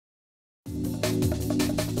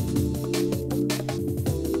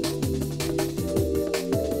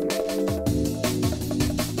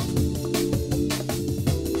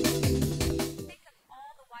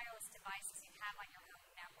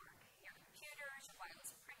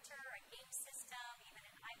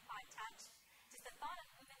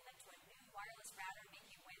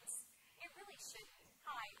shouldn't.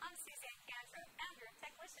 Hi, I'm Suzanne Kantra, founder of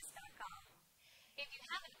Techlicious.com. If you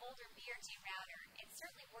have an older BRG router, it's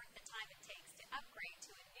certainly worth the time it takes to upgrade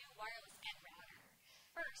to a new wireless N router.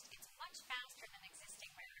 First, it's much faster than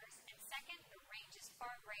existing routers, and second, the range is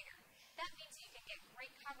far greater. That means you can get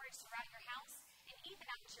great coverage throughout your house and even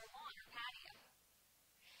out to your lawn or patio.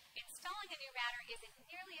 Installing a new router isn't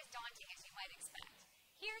nearly as daunting as you might expect.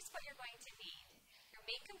 Here's what you're going to need: your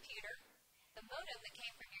main computer, the modem that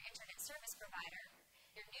came from your internet service provider,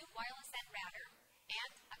 your new wireless N router,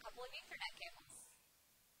 and a couple of Ethernet cables.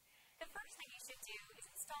 The first thing you should do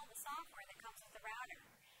is install the software that comes with the router.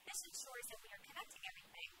 This ensures that when you're connecting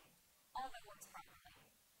everything, all of it works properly.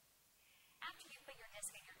 After you put your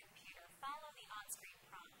disk in your computer, follow the on-screen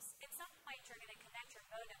prompts. At some point, you're going to connect your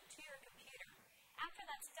modem to your computer. After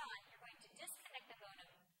that's done, you're going to disconnect the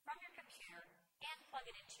modem from your computer and plug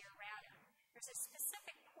it into your router. There's a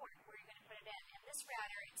specific port where you're going to put it in, and this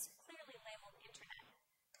router is clearly labeled Internet.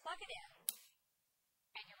 Plug it in,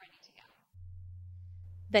 and you're ready to go.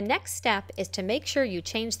 The next step is to make sure you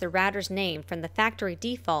change the router's name from the factory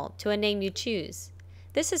default to a name you choose.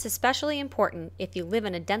 This is especially important if you live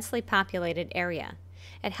in a densely populated area.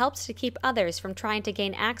 It helps to keep others from trying to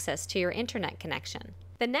gain access to your internet connection.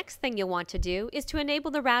 The next thing you'll want to do is to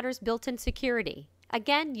enable the router's built-in security.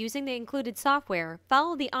 Again, using the included software,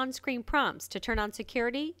 follow the on-screen prompts to turn on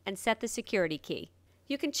security and set the security key.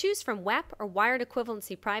 You can choose from WEP or Wired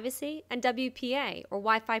Equivalency Privacy and WPA or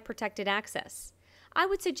Wi-Fi Protected Access. I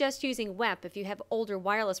would suggest using WEP if you have older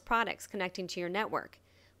wireless products connecting to your network.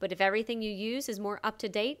 But if everything you use is more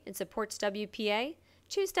up-to-date and supports WPA,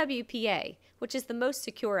 choose WPA, which is the most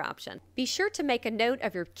secure option. Be sure to make a note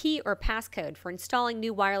of your key or passcode for installing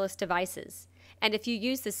new wireless devices. And if you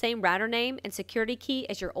use the same router name and security key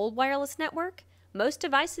as your old wireless network, most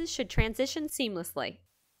devices should transition seamlessly.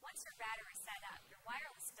 Once your router is set up, your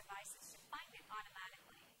wireless devices should find it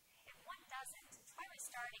automatically. If one doesn't, try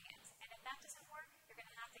restarting it, and if that doesn't work, you're going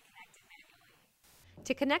to have to connect it manually.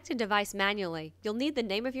 To connect a device manually, you'll need the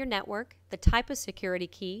name of your network, the type of security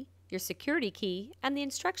key, your security key, and the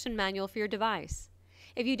instruction manual for your device.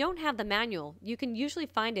 If you don't have the manual, you can usually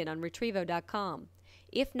find it on Retrievo.com.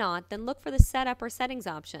 If not, then look for the Setup or Settings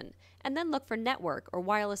option, and then look for Network or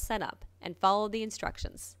Wireless Setup, and follow the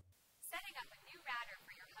instructions.